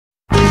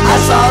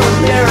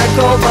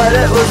miracle, but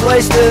it was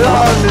wasted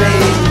on me.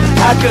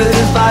 I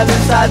couldn't find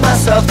inside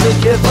myself to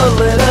give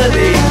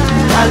validity.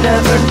 I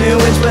never knew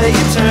which way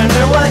you turned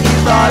or what you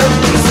thought of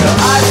me. So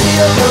I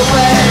feel the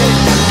way,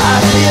 I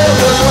feel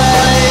the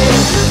way.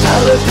 I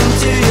looked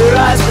into your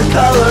eyes, the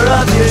color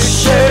of your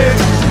shirt,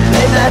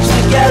 they match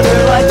together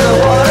like the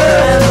water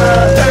and the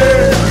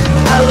earth.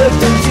 I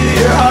looked into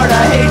your heart,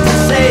 I hate to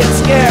say it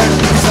scared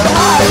me. So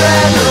I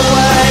ran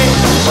away,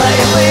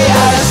 lately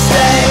I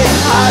stay.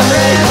 I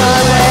ran my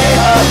way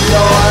up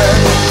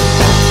north.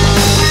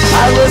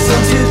 I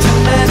listened to too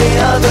many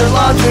other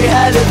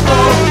laundry-headed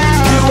folks.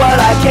 Do what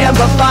I can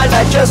but find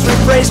I just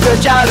rephrase,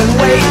 stretch out and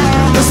wait.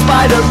 The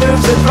spider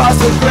moves across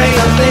the gray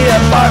of the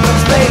apartment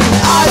space.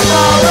 I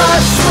fall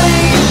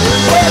asleep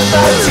with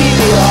the TV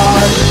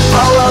on.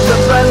 All of the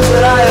friends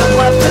that I have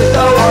left to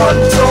go on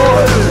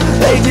tour,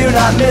 they do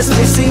not miss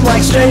me, seem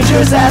like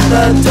strangers at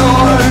the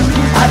door.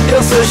 I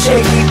feel so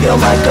shaky, feel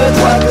my good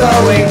one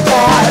going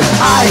bad.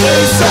 I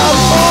eat some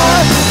more,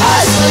 I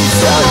sleep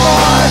some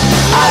more,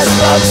 I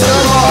smoke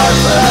some more,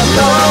 but I'm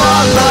going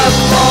on the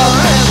floor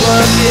and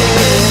looking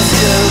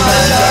into the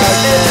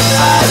darkness.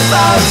 I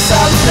found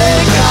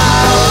something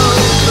out,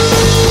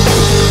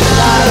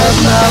 not a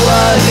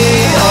melody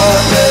or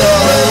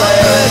riddle or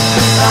lyric,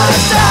 not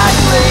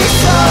exactly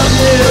some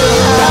new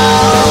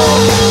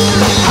house.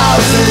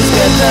 Houses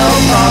get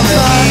built on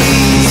the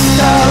East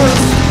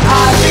Coast.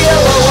 I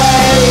feel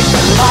away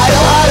by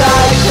what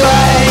I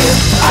crave.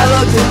 I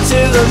looked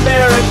into the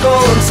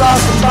miracle and saw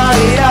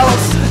somebody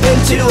else.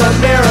 Into a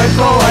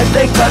miracle I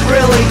think but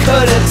really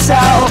couldn't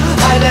tell.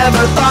 I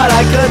never thought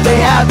I could be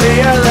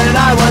happier than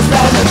I was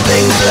then. And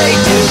things they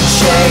do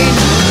change,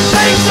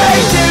 things they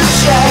do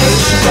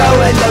change. Go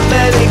into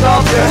mini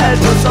golf, your head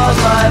was on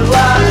my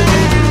lap.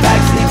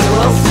 Backseat to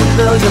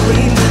Wilsonville, you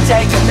lean to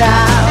take a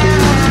nap.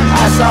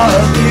 I saw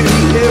a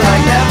beauty who I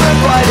never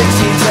quite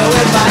exceed. So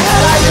in my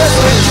head I just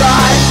went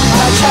dry,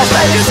 my chest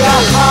I just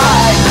got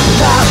high.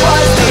 That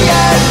was the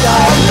end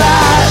of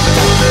that.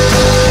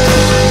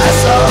 I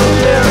saw a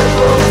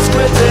miracle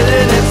squinted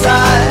in its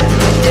eye.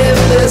 If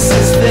this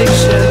is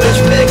fiction,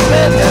 which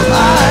figment am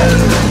I?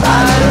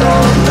 I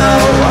don't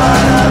know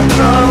what I'm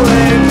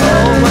throwing.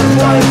 Oh, what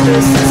point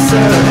this is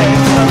serving.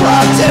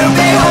 Love to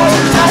be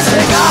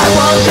fantastic. I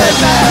won't get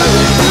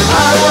married,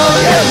 I won't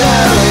get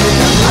married.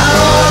 I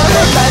won't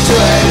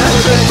perpetuate a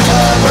drink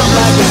of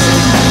reflection.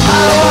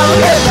 I won't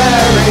get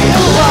married.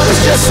 Love is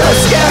just so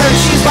scary.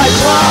 She's like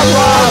blah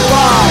blah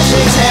blah.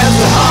 Shakes hands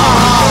with ha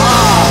ha ha.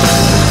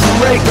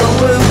 Break the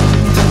loop,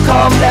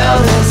 calm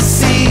down and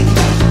see.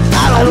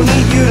 I don't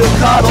need you to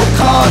cuddle,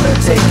 calm and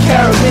take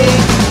care of me.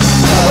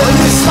 When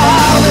you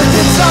smiled, it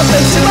did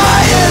something to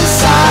my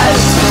inside.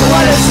 For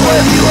what it's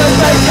worth, you were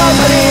great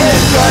company in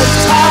good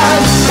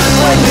times.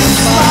 When you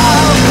smiled.